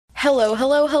Hello,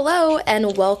 hello, hello,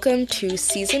 and welcome to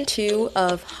season 2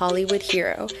 of Hollywood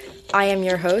Hero. I am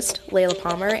your host, Layla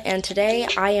Palmer, and today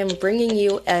I am bringing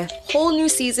you a whole new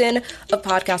season of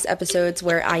podcast episodes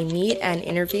where I meet and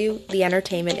interview the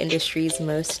entertainment industry's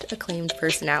most acclaimed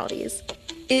personalities.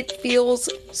 It feels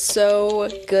so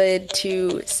good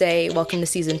to say welcome to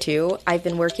season 2. I've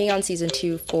been working on season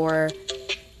 2 for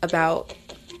about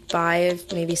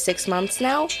 5, maybe 6 months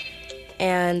now,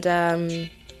 and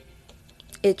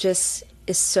it just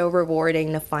is so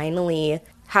rewarding to finally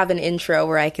have an intro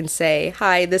where I can say,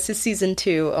 hi, this is season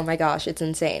 2. Oh my gosh, it's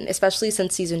insane. Especially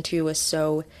since season 2 was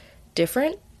so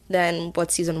different than what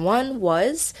season 1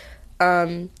 was.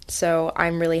 So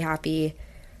I'm really happy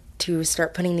to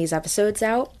start putting these episodes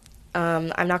out.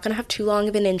 I'm not going to have too long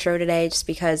of an intro today just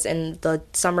because in the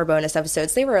summer bonus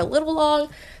episodes, they were a little long.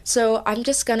 So I'm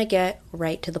just going to get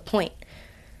right to the point.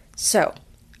 So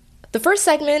the first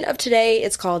segment of today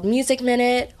is called Music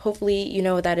Minute. Hopefully you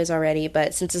know what that is already,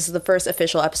 but since this is the first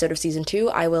official episode of season 2,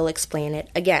 I will explain it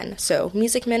again. So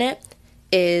Music Minute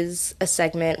is a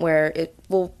segment where it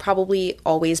will probably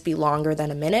always be longer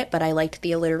than a minute, but I liked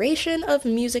the alliteration of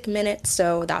Music Minute,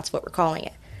 so that's what we're calling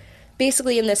it.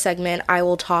 Basically, in this segment, I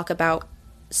will talk about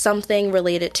something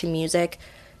related to music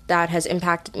that has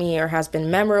impacted me or has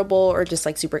been memorable or just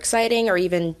like super exciting or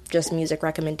even just music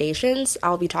recommendations.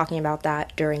 I'll be talking about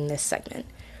that during this segment.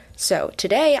 So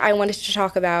today I wanted to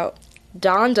talk about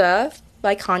Donda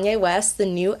by Kanye West, the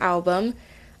new album.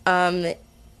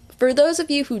 For those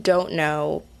of you who don't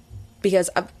know, because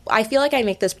I feel like I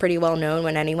make this pretty well known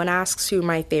when anyone asks who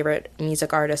my favorite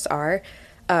music artists are,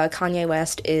 Kanye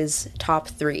West is top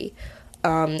 3.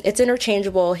 It's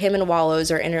interchangeable. Him and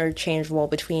Wallows are interchangeable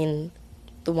between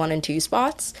the 1 and 2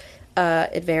 spots.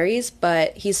 It varies,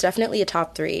 but he's definitely a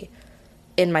top 3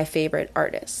 in my favorite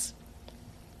artists.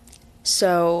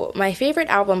 So my favorite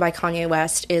album by Kanye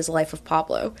West is Life of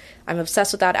Pablo. I'm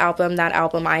obsessed with that album. That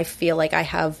album I feel like I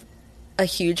have a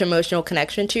huge emotional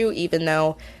connection to, even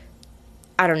though,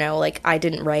 I don't know, like I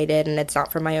didn't write it and it's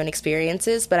not from my own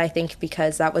experiences, but I think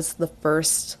because that was the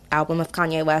first album of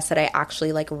Kanye West that I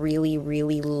actually like really,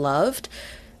 really loved.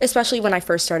 Especially when I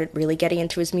first started really getting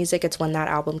into his music, it's when that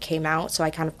album came out, so I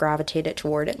kind of gravitated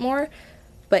toward it more.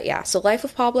 But yeah, so Life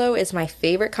of Pablo is my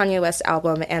favorite Kanye West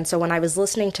album, and so when I was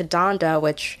listening to Donda,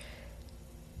 which,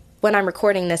 when I'm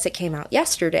recording this, it came out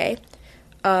yesterday,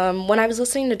 when I was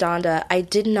listening to Donda, I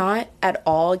did not at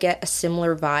all get a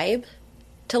similar vibe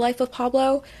to Life of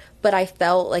Pablo, but I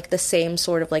felt like the same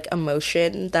sort of like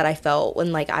emotion that I felt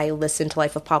when like I listened to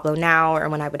Life of Pablo now, or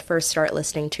when I would first start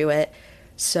listening to it.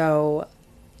 So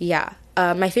yeah,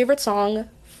 my favorite song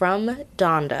from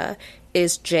Donda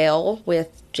is Jail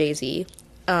with Jay-Z.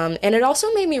 And it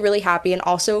also made me really happy and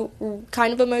also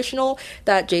kind of emotional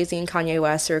that Jay-Z and Kanye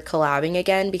West are collabing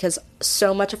again, because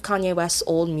so much of Kanye West's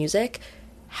old music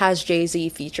has Jay-Z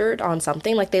featured on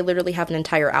something. Like, they literally have an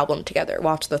entire album together,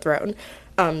 Watch the Throne.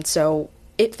 So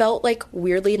it felt like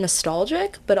weirdly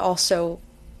nostalgic, but also,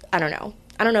 I don't know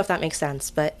if that makes sense,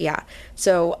 but yeah.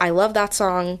 So I love that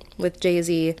song with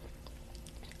Jay-Z.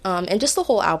 And just the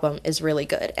whole album is really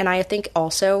good. And I think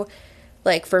also,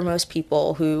 like, for most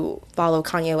people who follow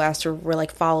Kanye West or were,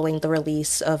 like, following the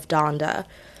release of Donda,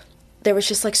 there was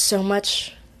just, like, so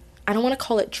much, I don't want to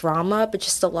call it drama, but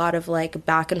just a lot of, like,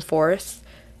 back and forth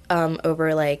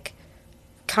over, like,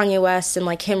 Kanye West and,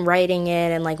 like, him writing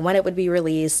it and, like, when it would be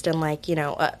released. And, like, you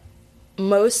know,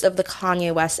 most of the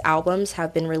Kanye West albums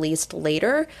have been released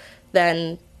later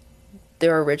than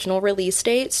their original release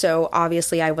date, so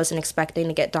obviously I wasn't expecting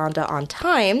to get Donda on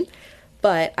time,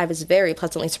 but I was very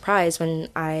pleasantly surprised when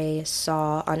I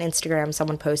saw on Instagram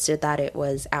someone posted that it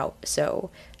was out.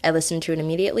 So I listened to it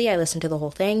immediately. I listened to the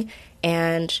whole thing,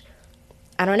 and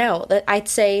I don't know, I'd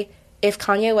say if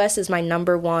Kanye West is my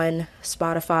number 1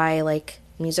 Spotify like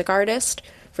music artist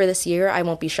for this year, I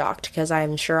won't be shocked, because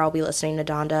I'm sure I'll be listening to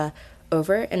Donda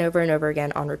over and over and over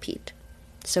again on repeat.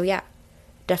 So yeah,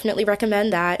 definitely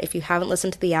recommend that. If you haven't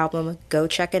listened to the album, go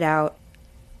check it out.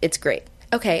 It's great.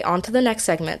 Okay, on to the next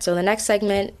segment. So the next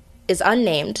segment is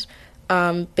unnamed.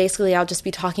 Basically, I'll just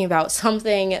be talking about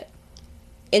something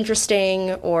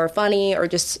interesting or funny or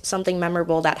just something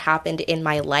memorable that happened in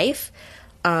my life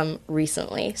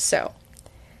recently. So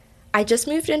I just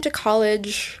moved into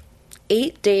college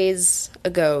 8 days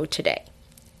ago today.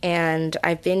 And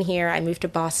I've been here. I moved to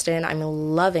Boston. I'm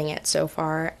loving it so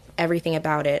far. Everything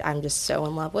about it I'm just so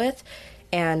in love with,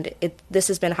 and this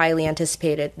has been highly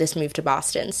anticipated, this move to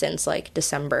Boston, since like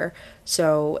December.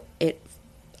 So it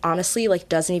honestly like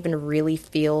doesn't even really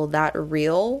feel that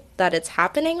real that it's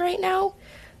happening right now.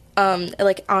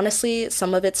 Like, honestly,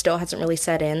 some of it still hasn't really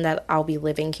set in that I'll be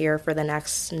living here for the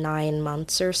next 9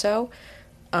 months or so.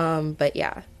 But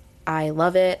yeah, I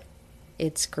love it.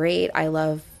 It's great. I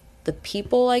love the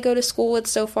people I go to school with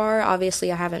so far.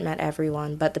 Obviously, I haven't met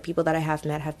everyone, but the people that I have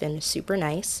met have been super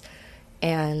nice.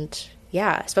 And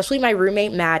yeah, especially my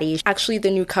roommate, Maddie. Actually,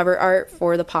 the new cover art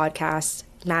for the podcast,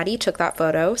 Maddie took that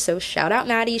photo. So shout out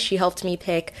Maddie. She helped me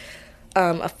pick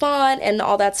a font and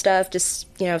all that stuff,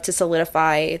 just, to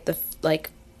solidify the,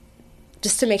 like,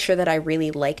 just to make sure that I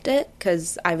really liked it,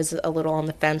 because I was a little on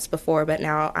the fence before, but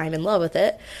now I'm in love with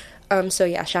it. So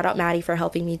yeah, shout out Maddie for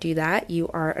helping me do that. You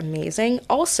are amazing.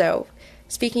 Also,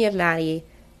 speaking of Maddie,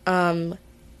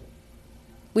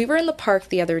 we were in the park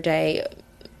the other day.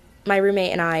 My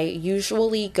roommate and I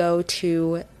usually go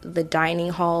to the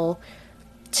dining hall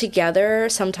together.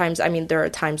 Sometimes, I mean, there are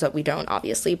times that we don't,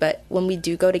 obviously, but when we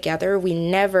do go together, we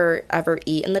never ever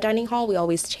eat in the dining hall. We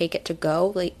always take it to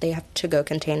go. Like, they have to-go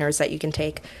containers that you can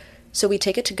take. So we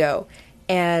take it to go.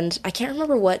 And I can't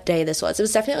remember what day this was. It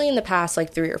was definitely in the past,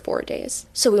 like, 3 or 4 days.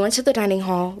 So we went to the dining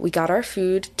hall. We got our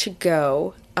food to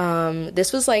go.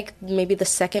 This was, like, maybe the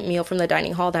second meal from the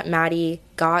dining hall that Maddie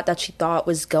got that she thought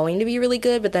was going to be really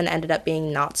good, but then ended up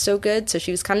being not so good. So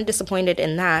she was kind of disappointed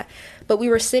in that. But we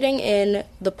were sitting in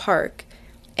the park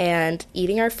and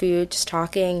eating our food, just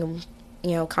talking,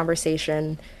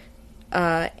 conversation.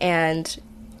 And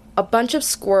a bunch of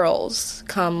squirrels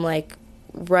come, like,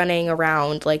 running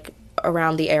around, like,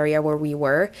 around the area where we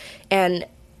were. And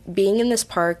being in this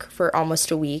park for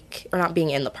almost a week, or not being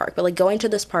in the park, but like going to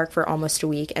this park for almost a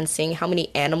week and seeing how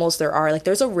many animals there are. Like,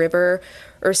 there's a river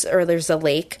or there's a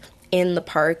lake in the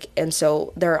park, and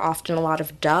so there are often a lot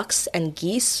of ducks and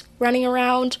geese running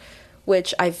around,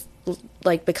 which I've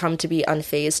like become to be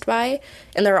unfazed by.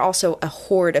 And there are also a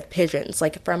horde of pigeons.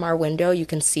 Like, from our window you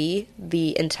can see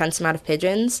the intense amount of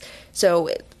pigeons. So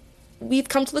we've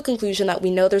come to the conclusion that we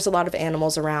know there's a lot of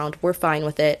animals around. We're fine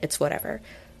with it. It's whatever.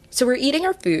 So we're eating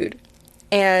our food,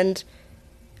 and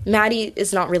Maddie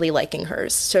is not really liking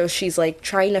hers. So she's, like,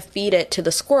 trying to feed it to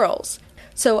the squirrels.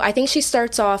 So I think she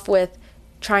starts off with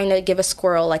trying to give a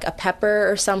squirrel, like, a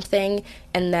pepper or something,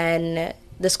 and then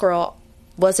the squirrel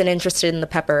wasn't interested in the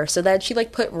pepper. So then she,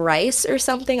 like, put rice or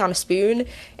something on a spoon,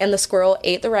 and the squirrel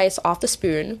ate the rice off the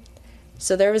spoon.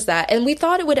 So there was that. And we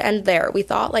thought it would end there. We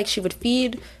thought, like, she would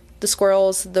feed the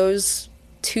squirrels those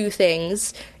two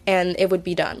things, and it would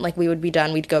be done. Like, we would be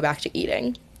done. We'd go back to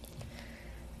eating.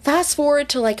 Fast forward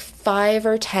to, like, 5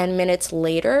 or 10 minutes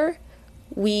later,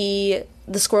 the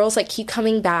squirrels, like, keep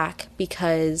coming back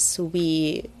because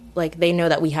they know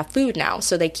that we have food now.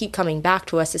 So they keep coming back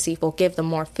to us to see if we'll give them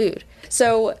more food.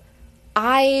 So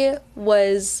I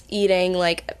was eating,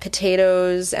 like,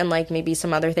 potatoes and, like, maybe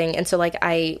some other thing. And so, like,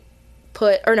 I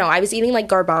was eating, like,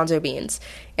 garbanzo beans.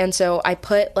 And so I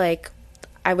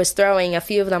was throwing a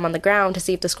few of them on the ground to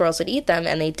see if the squirrels would eat them,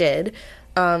 and they did.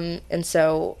 And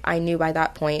so I knew by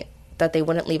that point that they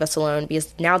wouldn't leave us alone,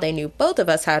 because now they knew both of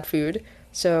us had food.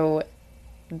 So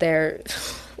they're...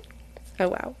 Oh,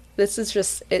 wow. This is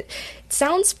just... It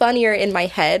sounds funnier in my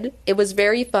head. It was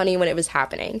very funny when it was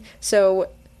happening. So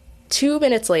 2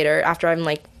 minutes later, after I'm,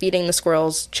 like, feeding the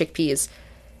squirrels chickpeas,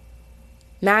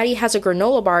 Maddie has a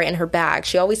granola bar in her bag.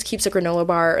 She always keeps a granola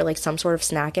bar or, like, some sort of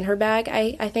snack in her bag,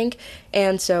 I think.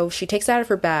 And so she takes it out of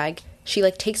her bag. She,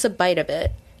 like, takes a bite of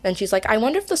it. And she's like, I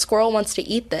wonder if the squirrel wants to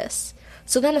eat this.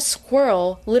 So then a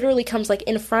squirrel literally comes, like,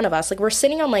 in front of us. Like, we're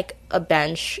sitting on, like, a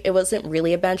bench. It wasn't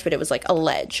really a bench, but it was, like, a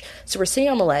ledge. So we're sitting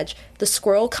on the ledge. The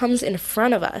squirrel comes in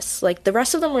front of us. Like, the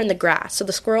rest of them were in the grass. So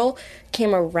the squirrel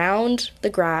came around the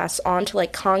grass onto,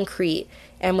 like, concrete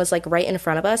and was, like, right in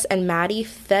front of us, and Maddie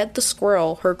fed the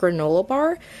squirrel her granola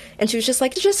bar, and she was just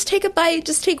like, just take a bite,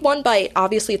 just take one bite.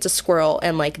 Obviously, it's a squirrel,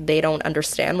 and, like, they don't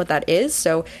understand what that is,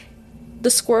 so the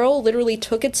squirrel literally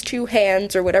took its 2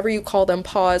 hands, or whatever you call them,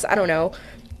 paws, I don't know,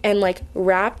 and, like,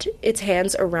 wrapped its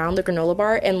hands around the granola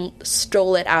bar and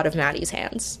stole it out of Maddie's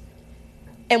hands.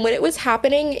 And when it was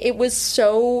happening, it was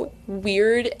so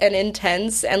weird and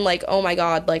intense, and, like, oh my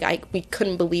god, like, we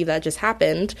couldn't believe that just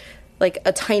happened. Like,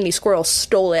 a tiny squirrel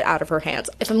stole it out of her hands.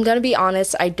 If I'm gonna be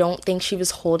honest, I don't think she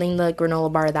was holding the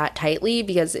granola bar that tightly,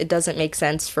 because it doesn't make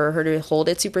sense for her to hold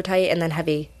it super tight and then have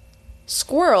a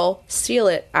squirrel steal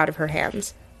it out of her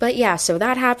hands. But yeah, so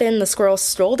that happened. The squirrel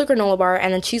stole the granola bar,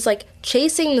 and then she's, like,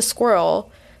 chasing the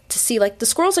squirrel to see, like, the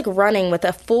squirrel's, like, running with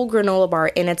a full granola bar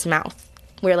in its mouth.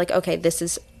 We're like, okay, this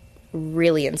is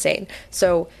really insane.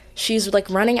 So she's, like,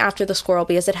 running after the squirrel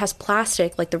because it has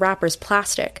plastic, like, the wrapper's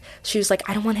plastic. She was like,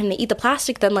 I don't want him to eat the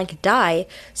plastic, then, like, die.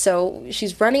 So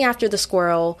she's running after the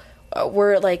squirrel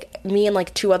we're like, me and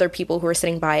like two other people who were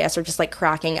sitting by us are just like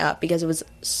cracking up because it was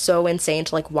so insane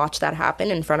to like watch that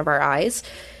happen in front of our eyes.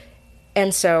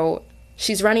 And so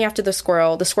she's running after the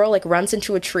squirrel. The squirrel like runs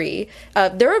into a tree.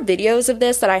 There are videos of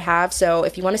this that I have. So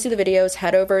if you want to see the videos,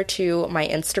 head over to my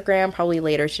Instagram probably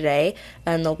later today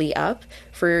and they'll be up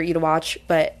for you to watch.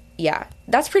 But yeah,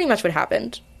 that's pretty much what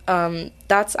happened.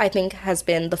 That's, I think, has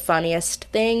been the funniest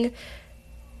thing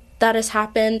that has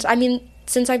happened. I mean,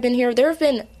 since I've been here, there have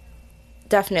been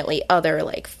definitely other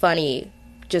like funny,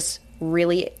 just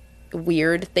really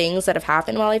weird things that have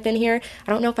happened while I've been here.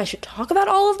 I don't know if I should talk about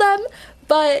all of them,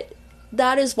 but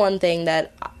that is one thing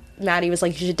that Maddie was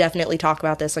like, you should definitely talk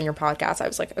about this on your podcast. I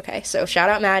was like, okay. So shout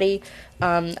out Maddie.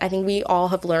 I think we all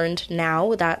have learned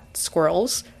now that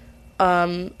squirrels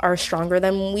are stronger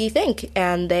than we think,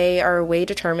 and they are way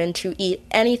determined to eat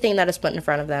anything that is put in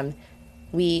front of them.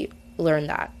 We learned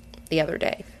that the other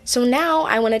day. So now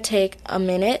I want to take a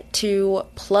minute to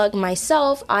plug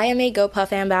myself. I am a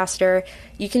GoPuff ambassador.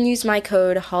 You can use my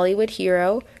code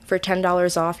HollywoodHero for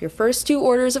 $10 off your first 2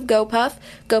 orders of GoPuff.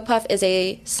 GoPuff is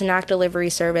a snack delivery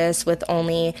service with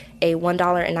only a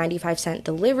 $1.95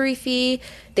 delivery fee.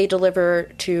 They deliver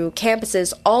to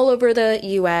campuses all over the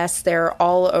U.S. They're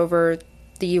all over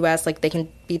the U.S. Like, they can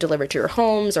be delivered to your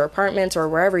homes or apartments or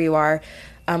wherever you are.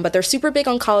 But they're super big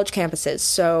on college campuses.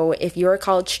 So if you're a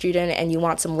college student and you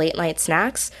want some late night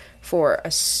snacks for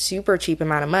a super cheap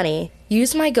amount of money,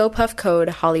 use my GoPuff code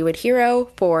HollywoodHero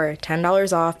for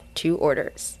 $10 off 2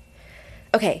 orders.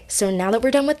 Okay, so now that we're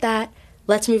done with that,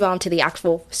 let's move on to the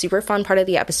actual super fun part of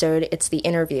the episode. It's the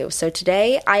interview. So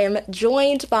today I am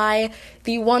joined by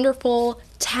the wonderful,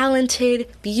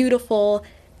 talented, beautiful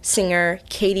singer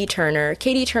Katie Turner.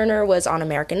 Katie Turner was on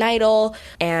American Idol,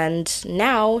 and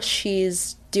now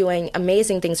she's doing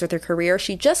amazing things with her career.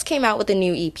 She just came out with a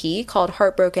new EP called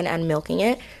Heartbroken and Milking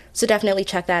It, so definitely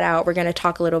check that out. We're going to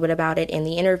talk a little bit about it in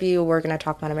the interview. We're going to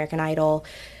talk about American Idol,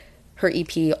 her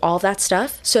EP, all that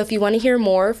stuff. So if you want to hear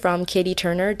more from Katie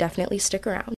Turner, definitely stick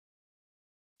around.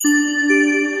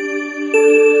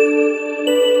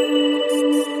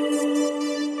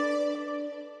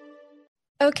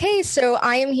 Okay, so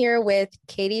I am here with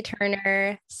Katie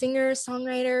Turner, singer,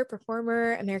 songwriter,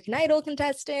 performer, American Idol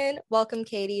contestant. Welcome,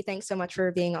 Katie. Thanks so much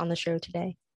for being on the show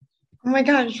today. Oh my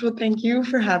gosh, well, thank you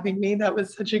for having me. That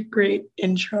was such a great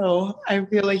intro. I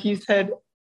feel like you said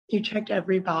you checked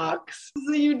every box.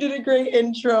 So you did a great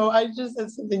intro. I just said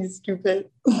something stupid.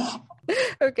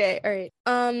 Okay, all right.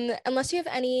 Unless you have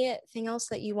anything else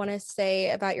that you want to say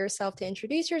about yourself to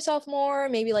introduce yourself more,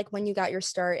 maybe like when you got your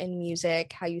start in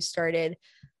music, how you started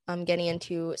getting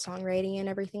into songwriting and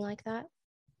everything like that.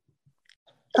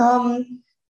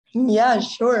 Yeah,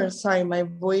 sure. Sorry, my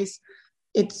voice,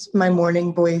 it's my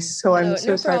morning voice, so I'm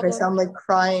so sorry if I sound like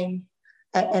crying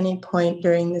at any point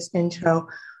during this intro.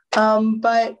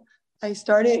 But I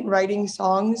started writing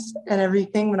songs and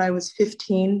everything when I was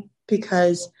 15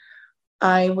 because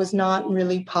I was not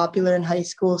really popular in high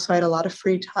school, so I had a lot of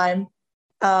free time.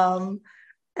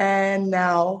 And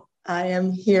now I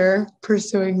am here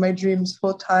pursuing my dreams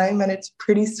full time, and it's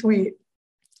pretty sweet.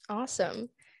 Awesome.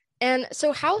 And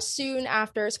so how soon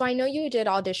after, so I know you did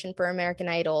audition for American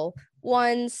Idol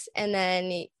once, and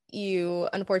then you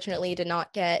unfortunately did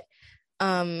not get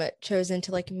chosen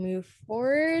to like move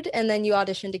forward, and then you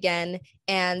auditioned again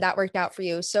and that worked out for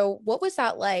you. So what was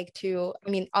that like to,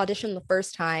 I mean, audition the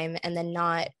first time and then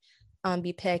not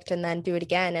be picked and then do it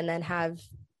again and then have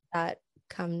that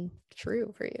come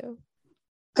true for you?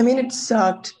 I mean, it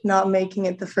sucked not making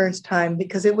it the first time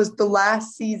because it was the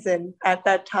last season at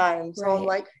that time. So right. I'm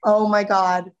like, oh my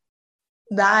God,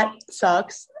 that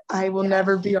sucks. I will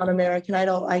never be on American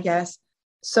Idol, I guess.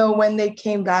 So when they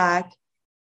came back,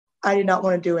 I did not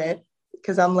want to do it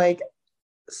because I'm like,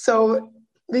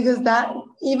 because that,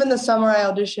 even the summer I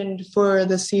auditioned for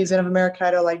the season of American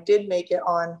Idol, I did make it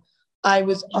on. I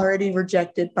was already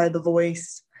rejected by The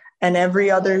Voice and every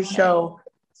other show.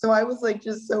 So I was like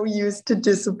just so used to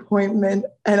disappointment.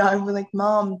 And I was like,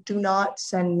 Mom, do not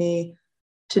send me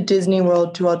to Disney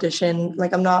World to audition.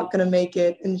 Like, I'm not going to make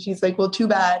it. And she's like, well, too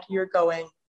bad, you're going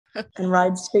and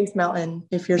ride Space Mountain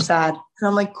if you're sad. And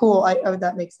I'm like, cool,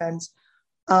 that makes sense.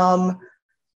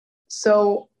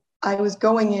 So I was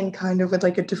going in kind of with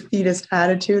like a defeatist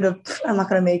attitude of I'm not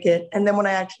going to make it. And then when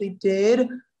I actually did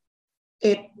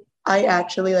it, I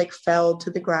actually like fell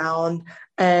to the ground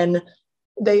and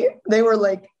they were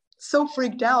like so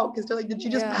freaked out because they're like, did you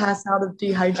just pass out of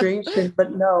dehydration?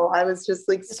 But no, I was just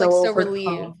like so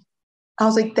relieved. I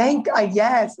was like,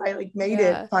 yes, I like made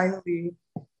it finally.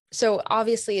 so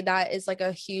obviously that is like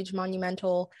a huge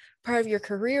monumental part of your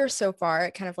career so far.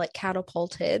 It kind of like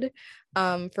catapulted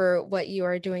for what you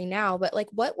are doing now. But like,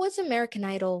 what was American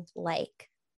Idol like?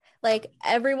 Like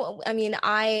everyone, I mean,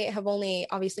 I have only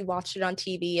obviously watched it on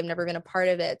TV. I've never been a part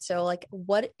of it. So like,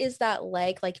 what is that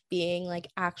like being like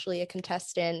actually a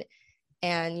contestant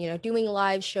and, doing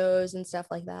live shows and stuff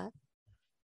like that?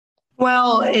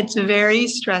 Well, it's very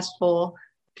stressful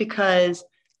because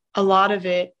a lot of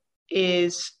it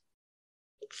is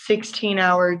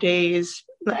 16-hour days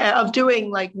of doing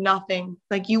like nothing.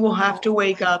 Like you will have to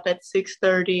wake up at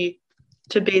 6:30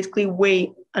 to basically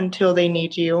wait until they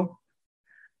need you.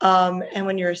 And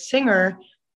when you're a singer,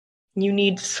 you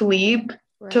need sleep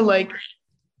to like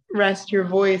rest your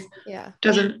voice. Yeah.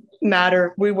 Doesn't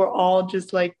matter. We were all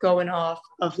just like going off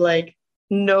of like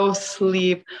no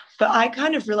sleep. But I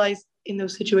kind of realized in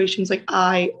those situations, like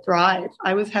I thrive.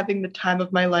 I was having the time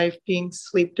of my life being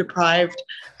sleep deprived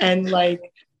and like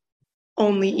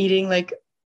only eating like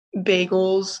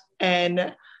bagels.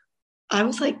 And I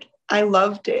was like, I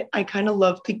loved it. I kind of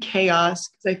loved the chaos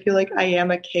because I feel like I am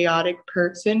a chaotic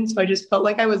person. So I just felt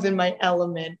like I was in my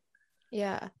element.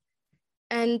 Yeah.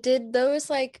 And did those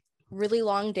like really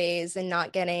long days and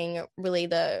not getting really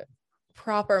the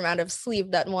proper amount of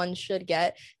sleep that one should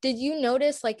get, did you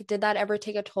notice like did that ever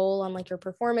take a toll on like your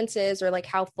performances or like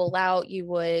how full out you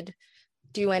would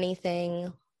do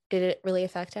anything? Did it really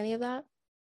affect any of that?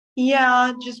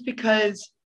 Yeah, just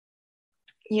because,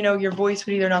 your voice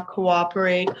would either not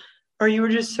cooperate or you were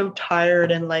just so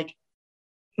tired and like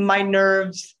my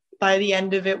nerves by the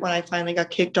end of it when I finally got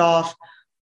kicked off,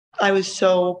 I was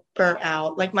so burnt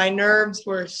out. Like my nerves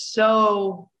were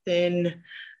so thin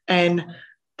and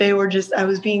they were just, I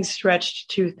was being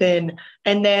stretched too thin.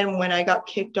 And then when I got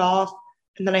kicked off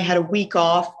and then I had a week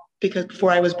off because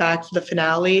before I was back for the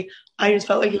finale, I just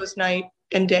felt like it was night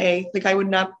and day. Like I would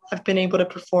not have been able to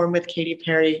perform with Katy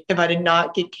Perry if I did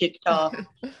not get kicked off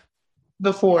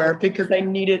before because I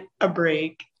needed a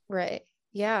break. Right.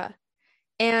 Yeah.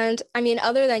 And I mean,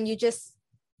 other than you just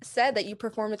said that you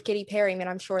performed with Katy Perry, I mean,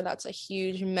 I'm sure that's a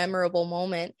huge, memorable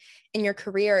moment in your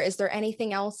career. Is there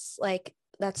anything else like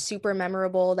that's super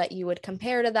memorable that you would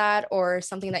compare to that or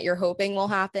something that you're hoping will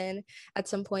happen at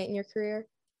some point in your career?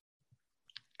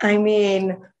 I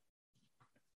mean,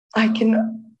 I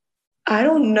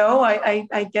don't know.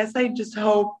 I guess I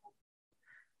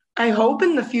hope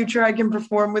in the future I can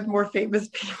perform with more famous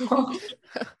people.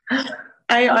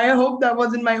 I hope that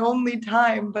wasn't my only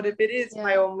time, but if it is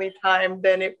my only time,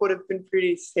 then it would have been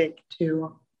pretty sick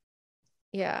too.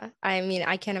 Yeah. I mean,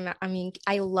 I mean,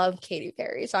 I love Katy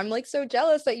Perry, so I'm like so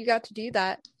jealous that you got to do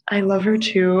that. I love her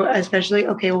too, especially,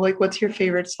 okay, well, like, what's your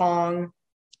favorite song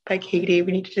by Katy?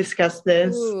 We need to discuss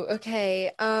this. Ooh,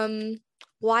 okay.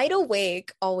 Wide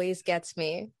Awake always gets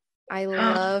me. I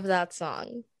love that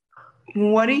song.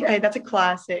 That's a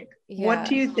classic. Yeah. What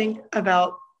do you think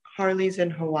about Harley's in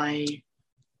Hawaii?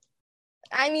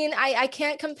 I mean, I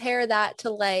can't compare that to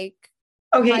like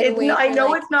okay, I know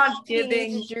like, it's not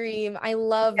giving Dream. I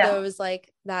love those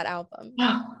like that album.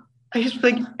 I just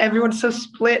feel like everyone's so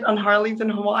split on Harley's in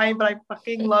Hawaii, but I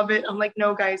fucking love it. I'm like,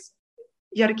 no, guys,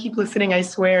 you got to keep listening. I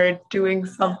swear, it's doing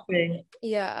something.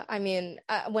 Yeah, I mean,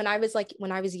 when I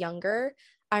was younger,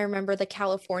 I remember the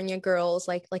California Girls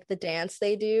like the dance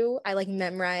they do. I like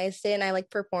memorized it and I like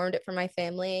performed it for my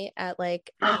family at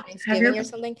like Thanksgiving or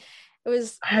something. It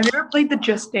was. Have you ever played the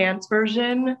Just Dance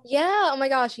version? Yeah. Oh my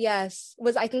gosh. Yes.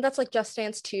 I think that's like Just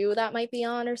Dance 2 that might be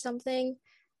on or something.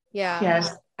 Yeah.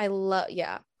 Yes. I love.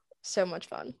 Yeah. So much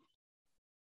fun.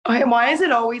 Okay, why is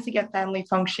it always like at family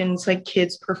functions like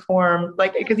kids perform?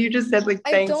 Like because you just said like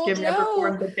Thanksgiving I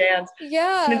performed the dance.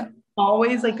 Yeah. And it's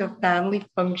always like a family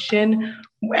function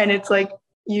and it's like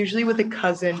usually with a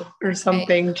cousin or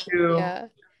something too. Yeah.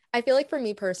 I feel like for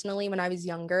me personally, when I was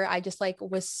younger, I just like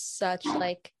was such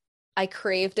like I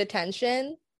craved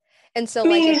attention. And so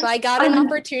like if I got an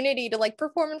opportunity to like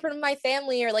perform in front of my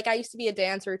family or like I used to be a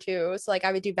dancer too. So like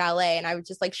I would do ballet and I would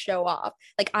just like show off.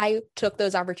 Like I took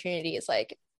those opportunities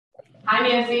like hi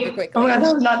Nancy. Oh my god,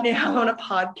 that was not me. I'm on a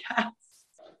podcast.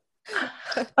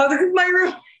 Oh, this is my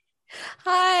room.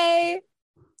 Hi.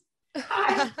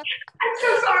 Hi. I'm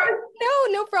so sorry.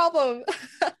 No problem.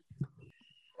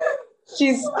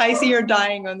 I see her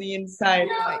dying on the inside.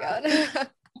 Oh my god.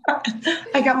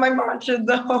 I got my matcha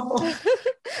though.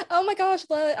 Oh my gosh,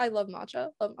 I love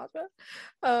matcha. Love matcha.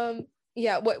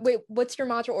 Yeah, what's your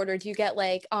matcha order? Do you get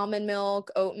like almond milk,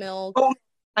 oat milk? Oh,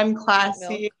 I'm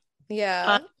classy.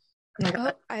 Yeah.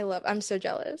 I'm so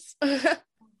jealous.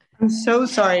 I'm so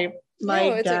sorry.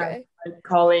 My dad is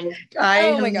calling.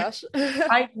 Oh my gosh.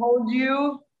 I told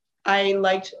you I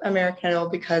liked American Idol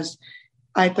because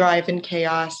I thrive in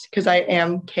chaos because I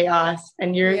am chaos,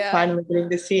 and you're Yeah. finally getting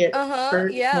to see it Uh-huh.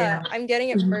 Yeah, firsthand. I'm getting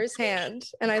it Mhm. firsthand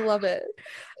and I love it.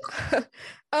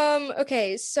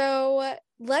 Okay, so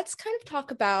let's kind of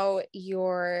talk about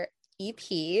your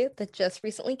EP that just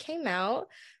recently came out,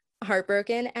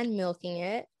 Heartbroken and Milking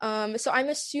It. So I'm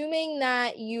assuming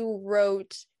that you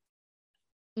wrote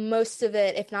most of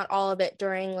it, if not all of it,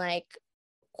 during like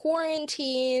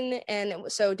quarantine. And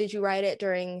so did you write it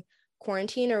during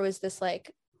quarantine or was this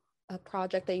like a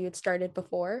project that you had started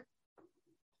before?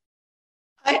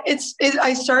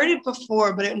 I started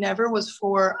before, but it never was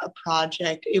for a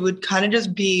project. It would kind of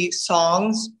just be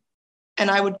songs, and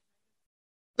I would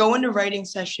go into writing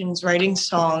sessions, writing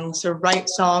songs, or write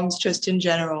songs just in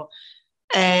general.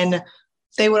 And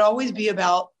they would always be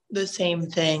about the same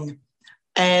thing.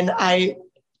 And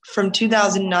from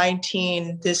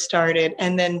 2019, this started.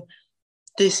 And then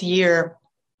this year,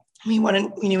 we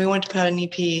wanted to put out an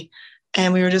EP,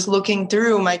 and we were just looking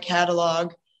through my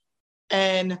catalog,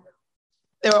 and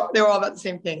they were all about the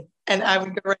same thing. And I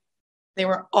would go, they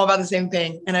were all about the same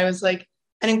thing. And I was like,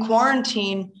 and in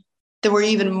quarantine, there were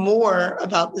even more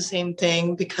about the same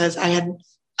thing because I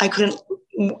couldn't,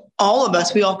 all of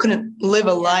us, we all couldn't live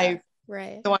a life.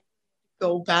 Right. So I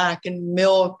go back and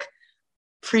milk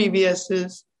previous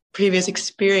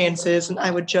experiences. And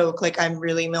I would joke, like, I'm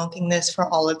really milking this for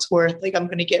all it's worth. Like, I'm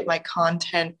going to get my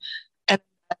content. And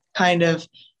that's kind of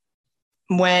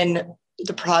when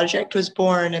the project was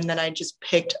born. And then I just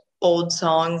picked old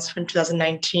songs from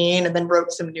 2019 and then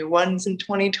wrote some new ones in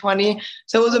 2020.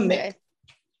 So it was a mix.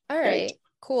 All right,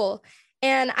 cool.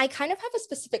 And I kind of have a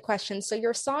specific question. So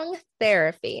your song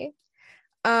Therapy.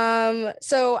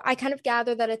 So I kind of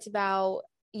gather that it's about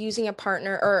using a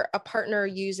partner or a partner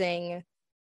using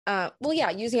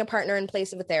using a partner in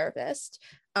place of a therapist,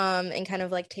 and kind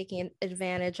of like taking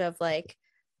advantage of like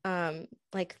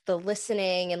the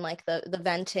listening and like the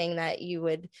venting that you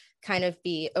would kind of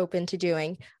be open to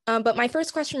doing. But my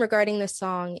first question regarding this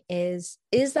song is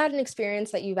that an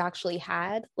experience that you've actually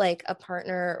had, like a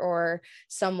partner or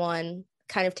someone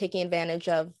kind of taking advantage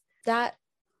of that?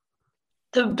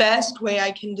 The best way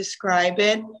I can describe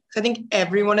it, I think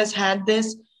everyone has had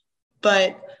this,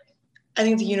 but I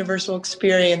think it's a universal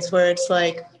experience where it's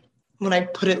like, when I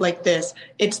put it like this,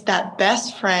 it's that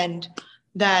best friend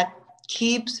that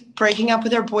keeps breaking up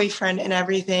with their boyfriend and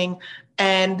everything,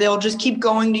 and they'll just keep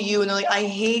going to you and they're like, I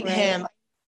hate him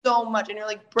so much, and you're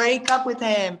like, break up with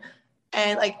him,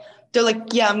 and like they're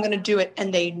like, yeah, I'm gonna do it,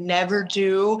 and they never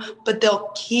do, but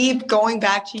they'll keep going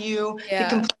back to you, the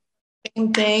complete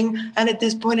same thing, and at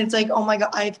this point it's like, oh my god,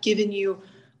 I've given you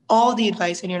all the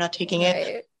advice and you're not taking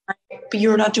it, but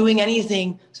you're not doing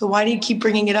anything. So why do you keep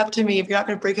bringing it up to me if you're not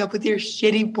going to break up with your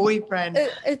shitty boyfriend?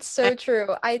 It's so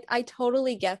true. I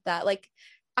totally get that. Like,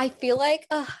 I feel like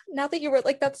now that you wrote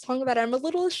like that song about it, I'm a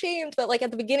little ashamed, but like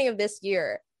at the beginning of this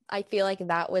year, I feel like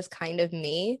that was kind of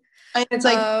me. And it's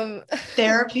like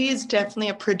Therapy is definitely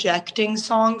a projecting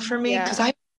song for me because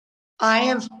I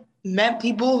have met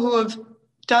people who have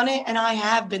done it, and I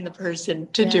have been the person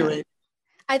to do it.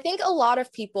 I think a lot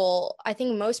of people, I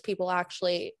think most people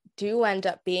actually do end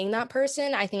up being that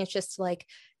person. I think it's just like,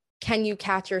 can you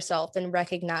catch yourself and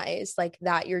recognize like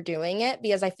that you're doing it?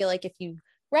 Because I feel like if you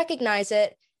recognize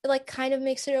it, it like kind of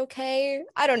makes it okay.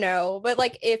 I don't know. But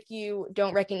like if you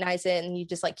don't recognize it and you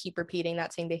just like keep repeating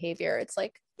that same behavior, it's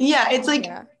like, it's like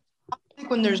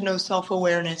when there's no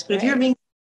self-awareness. But if you're being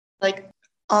like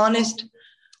honest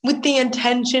with the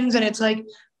intentions, and it's like,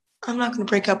 I'm not going to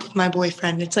break up with my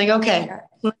boyfriend. It's like, okay.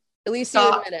 At least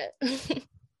you admit it.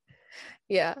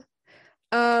 Yeah.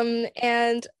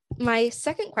 And my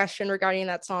second question regarding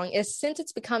that song is, since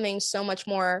it's becoming so much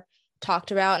more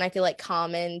talked about and I feel like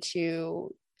common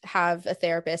to have a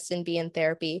therapist and be in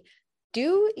therapy,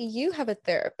 do you have a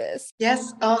therapist?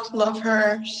 Yes. Oh, love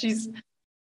her.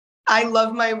 I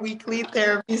love my weekly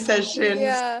therapy sessions.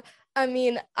 Yeah. I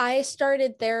mean, I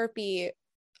started therapy,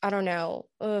 I don't know,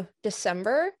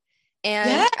 December.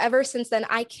 And ever since then,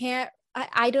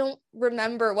 I don't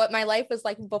remember what my life was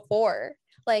like before.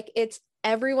 Like, it's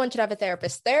everyone should have a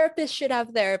therapist. Therapists should have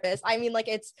therapists. I mean, like,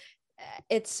 it's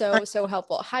so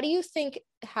helpful. How do you think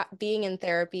being in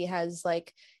therapy has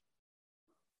like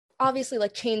obviously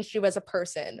like changed you as a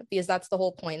person, because that's the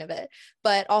whole point of it,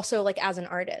 but also like as an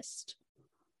artist?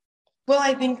 Well,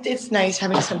 I think it's nice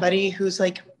having somebody who's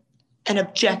like an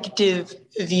objective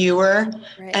viewer,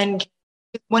 and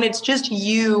when it's just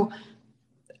you.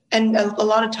 And a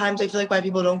lot of times I feel like why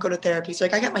people don't go to therapy. So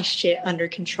like, I got my shit under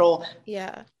control.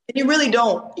 Yeah. And you really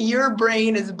don't. Your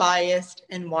brain is biased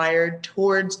and wired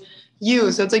towards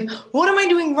you. So it's like, what am I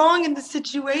doing wrong in this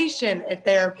situation? A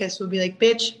therapist would be like,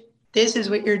 bitch, this is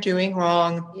what you're doing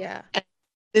wrong. Yeah. And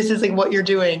this is like what you're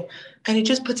doing. And it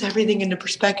just puts everything into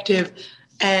perspective.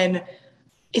 And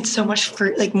it's so much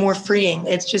like more freeing.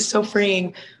 It's just so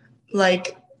freeing.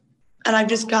 Like, and I've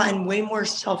just gotten way more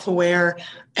self-aware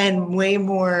and way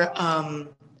more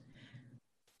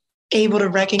able to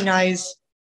recognize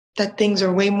that things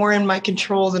are way more in my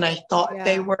control than I thought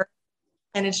they were.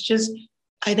 And it's just,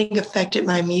 I think, affected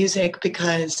my music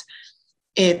because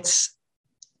it's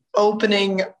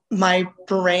opening my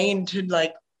brain to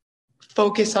like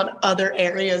focus on other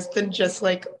areas than just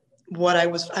like what I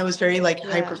was very like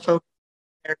hyper focused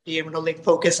therapy and would like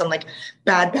focus on like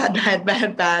bad.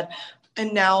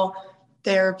 And now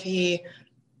therapy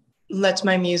lets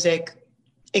my music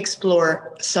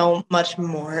explore so much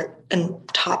more and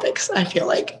topics, I feel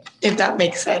like, if that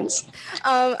makes sense.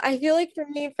 I feel like for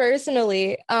me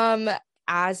personally,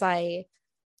 as I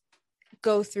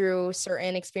go through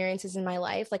certain experiences in my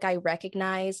life, like I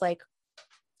recognize like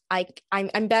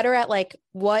I'm better at like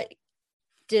what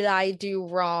did I do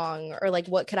wrong, or like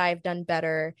what could I have done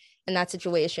better in that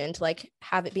situation to like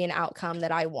have it be an outcome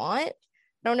that I want.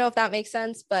 I don't know if that makes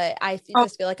sense, but I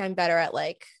just feel like I'm better at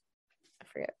like, I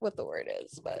forget what the word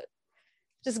is, but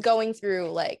just going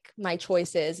through like my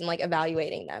choices and like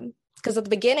evaluating them. Because at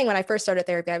the beginning, when I first started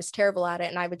therapy, I was terrible at it.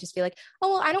 And I would just be like,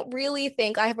 oh, well, I don't really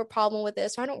think I have a problem with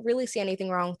this. Or I don't really see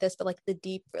anything wrong with this. But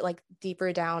like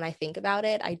deeper down I think about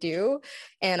it, I do.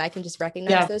 And I can just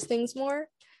recognize those things more.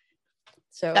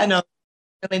 So I know.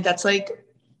 I mean, that's like,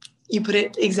 you put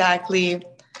it exactly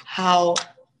how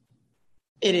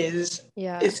it is.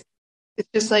 Yeah. It's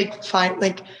just like fine,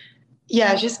 like,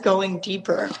 yeah, just going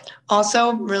deeper.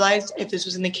 Also realized, if this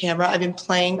was in the camera, I've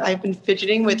been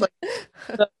fidgeting with like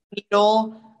the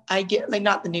needle. I get like,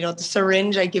 not the needle, the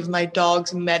syringe I give my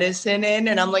dog's medicine in.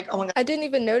 And I'm like, oh my God. I didn't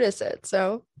even notice it.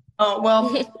 So. Oh,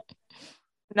 well,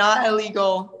 not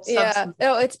illegal substance.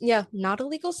 No, it's not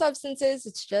illegal substances.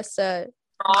 It's just a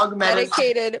Dog medicine.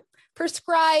 dedicated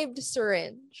prescribed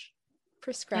syringe.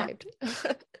 Prescribed.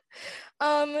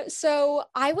 Yeah. So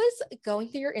I was going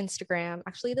through your Instagram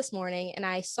actually this morning, and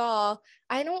I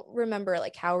don't remember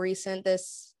like how recent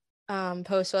this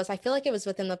post was. I feel like it was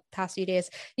within the past few days.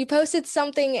 You posted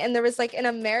something and there was like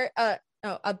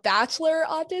a Bachelor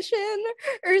audition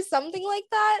or something like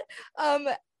that.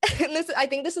 And I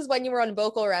think this is when you were on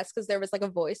vocal rest, because there was like a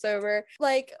voiceover.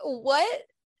 Like, what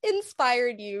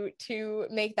inspired you to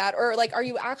make that? Or like, are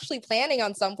you actually planning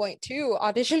on some point to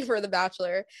audition for The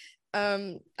Bachelor?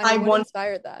 What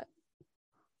inspired that?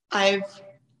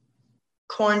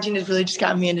 Quarantine has really just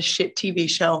gotten me into shit TV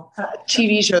shows.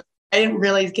 I didn't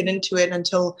really get into it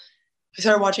until I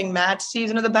started watching Matt's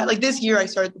season of The Bachelor. Like this year I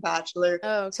started The Bachelor.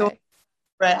 Oh, okay. So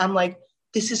right, I'm like,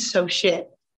 this is so shit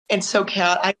and so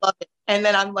chaotic. I love it. And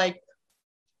then I'm like,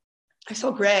 I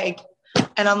saw Greg,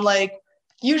 and I'm like,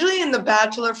 usually in the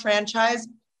Bachelor franchise,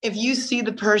 if you see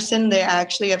the person they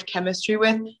actually have chemistry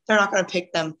with, they're not going to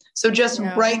pick them. So just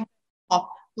right off,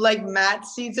 like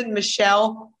Matt's season,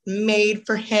 Michelle made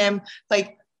for him,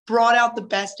 like brought out the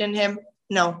best in him.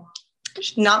 No,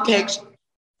 not picked.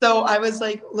 So I was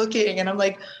like looking, and I'm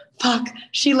like, fuck,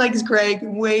 she likes Greg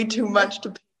way too much to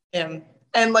pick him.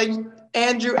 And like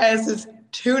Andrew S is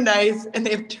too nice, and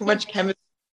they have too much chemistry,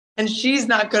 and she's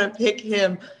not going to pick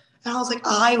him. And I was like,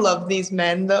 I love these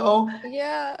men though.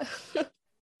 Yeah. On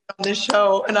this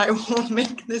show, and I will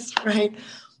make this right.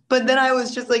 But then I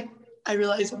was just like, I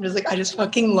realized I'm just like, I just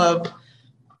fucking love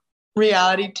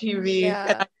reality TV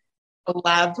and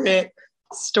elaborate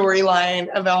storyline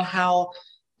about how,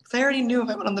 because I already knew if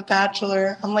I went on The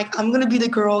Bachelor, I'm like, I'm going to be the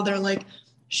girl. They're like,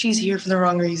 she's here for the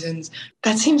wrong reasons.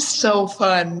 That seems so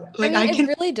fun. Like it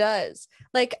really does.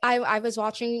 Like I was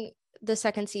watching the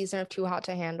second season of Too Hot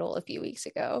to Handle a few weeks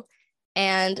ago,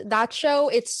 and that show,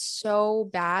 it's so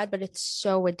bad, but it's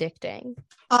so addicting.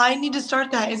 I need to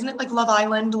start that. Isn't it like Love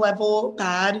Island level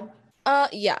bad?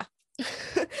 Yeah.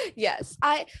 Yes.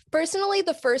 I personally,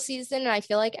 the first season, and I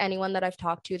feel like anyone that I've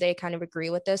talked to, they kind of agree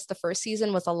with this. The first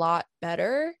season was a lot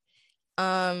better.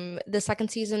 The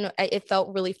second season, it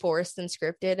felt really forced and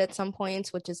scripted at some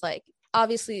points, which is like,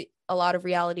 obviously a lot of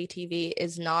reality TV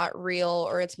is not real,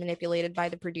 or it's manipulated by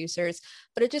the producers,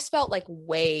 but it just felt like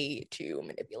way too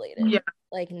manipulated. Yeah.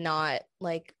 Like not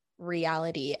like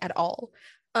reality at all.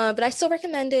 But I still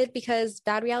recommend it because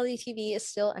bad reality TV is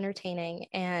still entertaining,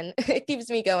 and it keeps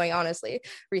me going. Honestly,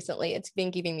 recently it's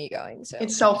been keeping me going. So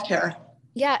it's self-care.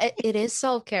 Yeah, it is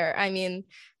self-care. I mean,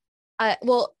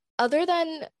 other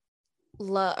than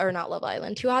not Love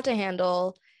Island, Too Hot to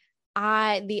Handle,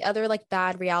 the other like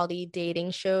bad reality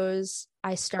dating shows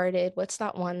I started, what's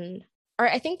that one? Or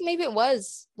I think maybe it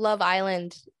was Love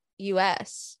Island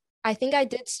US. I think I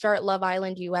did start Love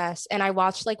Island US and I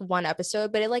watched like one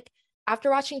episode, but it like after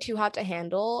watching Too Hot to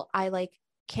Handle, I like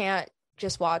can't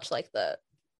just watch like the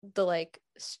like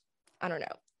I don't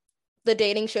know, the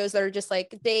dating shows that are just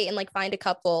like date and like find a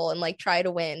couple and like try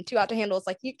to win. Too Hot to Handle is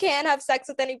like you can't have sex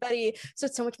with anybody, so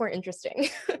it's so much more interesting.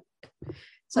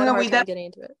 So I had a No, hard we time that getting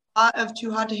into it. lot of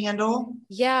Too Hot to Handle.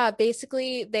 Yeah,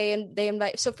 basically they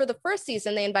invite, so for the first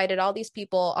season they invited all these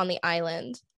people on the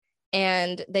island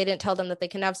and they didn't tell them that they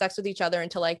can have sex with each other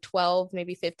until like 12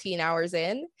 maybe 15 hours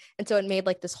in, and so it made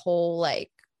like this whole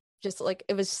like just like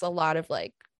it was just a lot of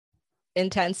like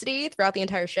intensity throughout the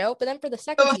entire show. But then for the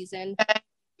second So season,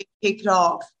 it kicked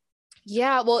off.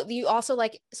 yeah, well you also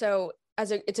like, so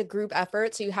as a it's a group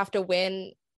effort, so you have to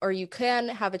win, or you can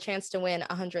have a chance to win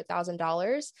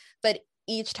 $100,000, but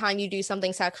each time you do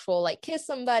something sexual like kiss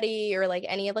somebody or like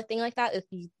any other thing like that,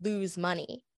 you lose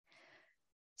money.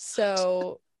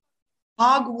 So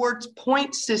Hogwarts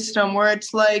point system where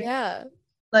it's yeah,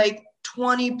 like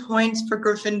 20 points for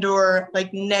Gryffindor,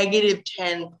 like negative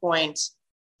 10 points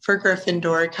for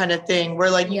Gryffindor kind of thing, where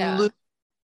like you yeah, lose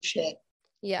shit.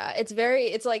 yeah,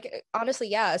 it's like honestly,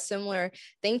 yeah, a similar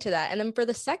thing to that. And then for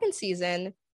the second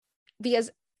season, because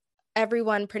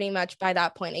everyone pretty much by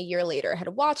that point a year later had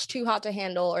watched Too Hot to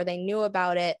Handle or they knew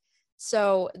about it,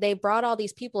 so they brought all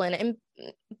these people in. And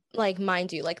like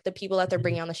mind you, like the people that they're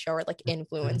bringing on the show are like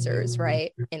influencers,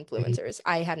 right? Influencers,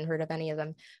 I hadn't heard of any of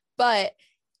them, but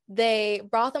they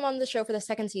brought them on the show for the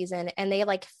second season and they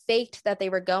like faked that they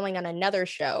were going on another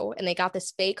show and they got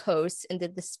this fake host and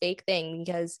did this fake thing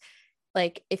because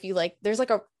like if you like there's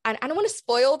like I don't want to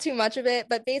spoil too much of it,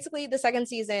 but basically the second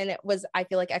season was, I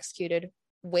feel like, executed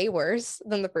way worse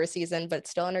than the first season, but it's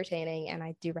still entertaining and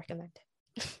I do recommend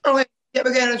it. Okay, yeah,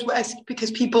 again, it was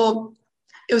because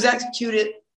it was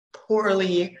executed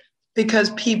poorly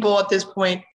because people at this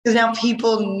point, because now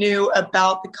people knew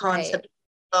about the concept,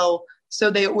 Right. so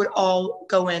they would all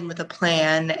go in with a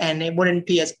plan and it wouldn't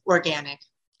be as organic.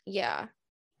 Yeah.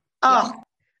 Yeah. Oh,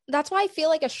 That's why I feel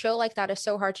like a show like that is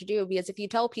so hard to do, because if you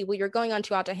tell people you're going on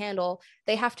Too Hot to Handle,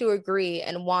 they have to agree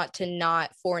and want to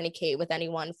not fornicate with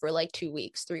anyone for like 2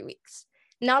 weeks, 3 weeks.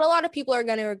 Not a lot of people are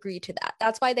going to agree to that.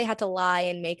 That's why they had to lie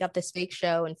and make up this fake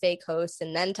show and fake hosts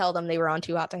and then tell them they were on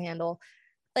Too Hot to Handle.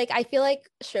 Like, I feel like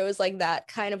shows like that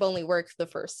kind of only work the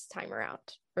first time around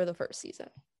or the first season.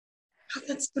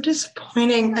 that's so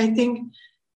disappointing. I think,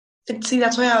 see,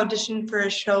 that's why I auditioned for a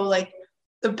show like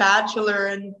The Bachelor,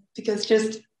 and because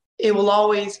just it will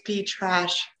always be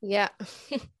trash. Yeah.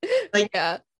 Like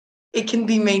Yeah. it can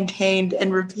be maintained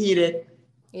and repeated.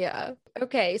 Yeah.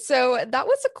 Okay. So that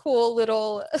was a cool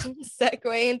little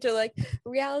segue into like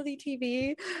reality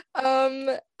TV.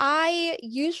 I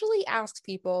usually ask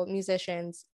people,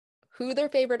 musicians, who their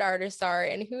favorite artists are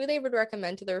and who they would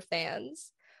recommend to their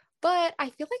fans. But I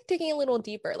feel like digging a little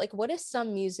deeper, like what is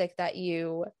some music that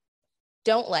you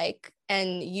don't like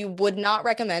and you would not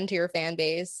recommend to your fan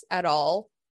base at all?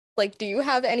 Like, do you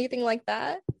have anything like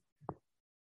that?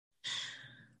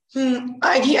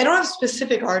 I don't have a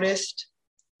specific artist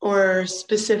or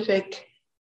specific,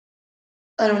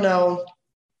 I don't know,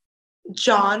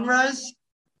 genres,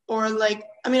 or like,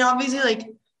 I mean, obviously, like,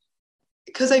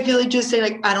 because I feel like just say,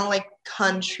 like, I don't like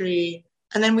country.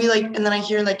 And then and then I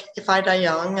hear, like, If I Die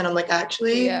Young, and I'm like,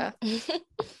 Yeah.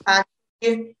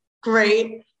 actually,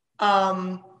 great.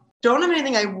 Don't have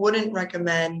anything I wouldn't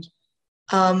recommend.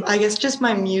 I guess just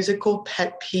my musical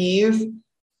pet peeve,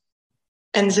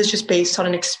 and this is just based on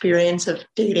an experience of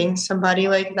dating somebody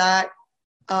like that.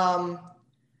 Um,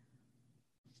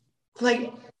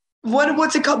 like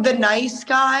what's it called? The Nice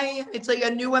Guy. It's like a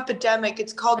new epidemic.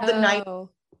 It's called The Nice. Oh,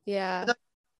 yeah. The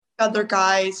other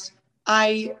guys.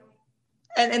 And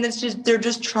it's just they're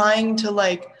just trying to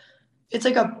like, it's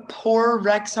like a poor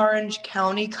Rex Orange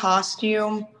County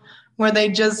costume where they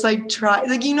just like try,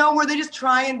 like, where they just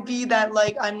try and be that,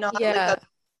 like, I'm not like Yeah. a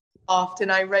soft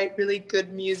and I write really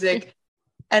good music.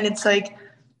 And it's like,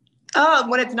 oh,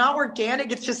 when it's not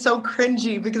organic, it's just so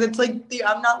cringy because it's like the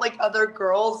I'm not like other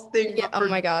girls thing. Yeah. Oh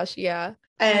my gosh. Yeah.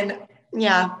 And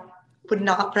yeah, would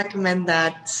not recommend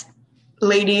that.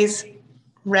 Ladies,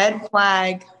 red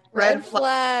flag, Red red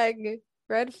flag. flag.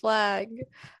 Red flag.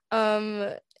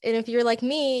 And if you're like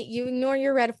me, you ignore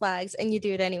your red flags and you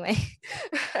do it anyway.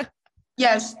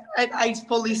 Yes, I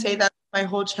fully say that with my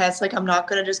whole chest. Like, I'm not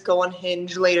going to just go on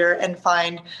Hinge later and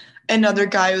find another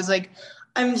guy who's like,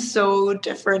 I'm so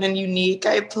different and unique.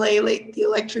 I play like the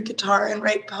electric guitar and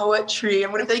write poetry.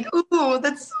 I'm going to be like, ooh,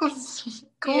 that's so Yeah,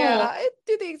 cool. I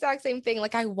do the exact same thing.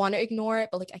 Like I want to ignore it,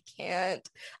 but like I can't.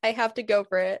 I have to go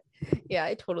for it. Yeah,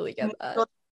 I totally get that.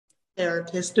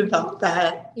 therapist about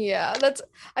that. Yeah,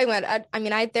 I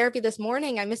mean, I had therapy this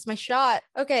morning. I missed my shot.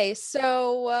 Okay,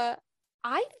 so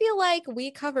I feel like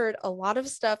we covered a lot of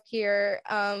stuff here.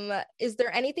 Is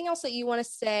there anything else that you want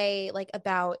to say, like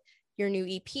about your new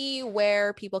EP,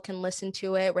 where people can listen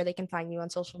to it, where they can find you on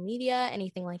social media,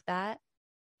 anything like that?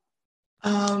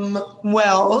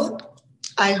 Well,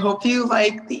 I hope you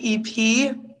like the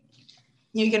EP.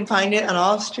 You can find it on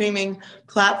all streaming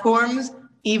platforms,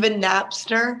 even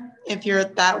Napster. If you're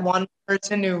that one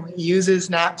person who uses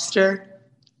Napster,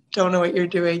 don't know what you're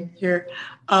doing here.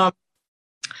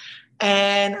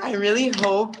 And I really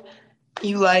hope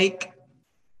you like,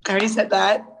 I already said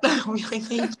that. We like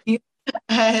the EP.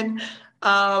 And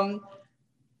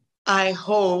I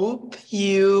hope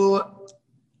you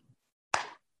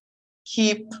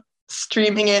keep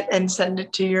streaming it and send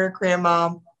it to your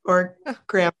grandma or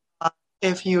grandpa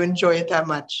if you enjoy it that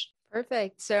much.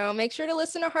 Perfect. So make sure to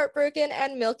listen to Heartbroken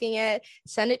and Milking It.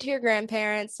 Send it to your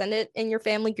grandparents. Send it in your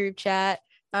family group chat,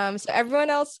 so everyone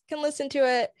else can listen to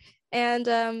it.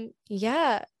 And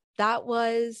yeah, that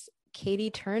was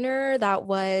Katie Turner. That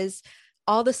was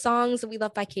all the songs that we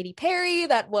love by Katy Perry.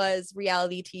 That was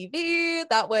reality TV.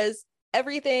 That was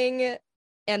everything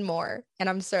and more. And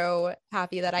I'm so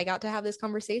happy that I got to have this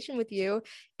conversation with you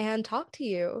and talk to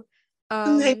you.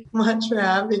 Thanks so much for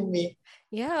having me.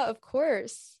 Yeah, of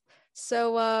course.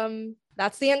 So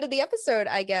that's the end of the episode,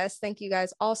 I guess. Thank you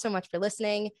guys all so much for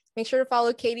listening. Make sure to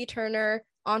follow Katie Turner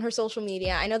on her social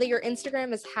media. I know that your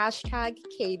Instagram is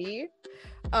 #Katie.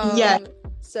 Yeah.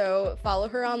 So follow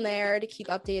her on there to keep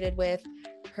updated with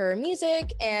her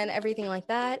music and everything like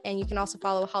that. And you can also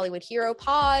follow Hollywood Hero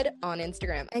Pod on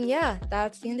Instagram. And yeah,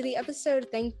 that's the end of the episode.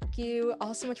 Thank you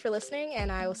all so much for listening,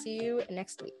 and I will see you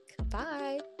next week.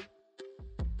 Bye.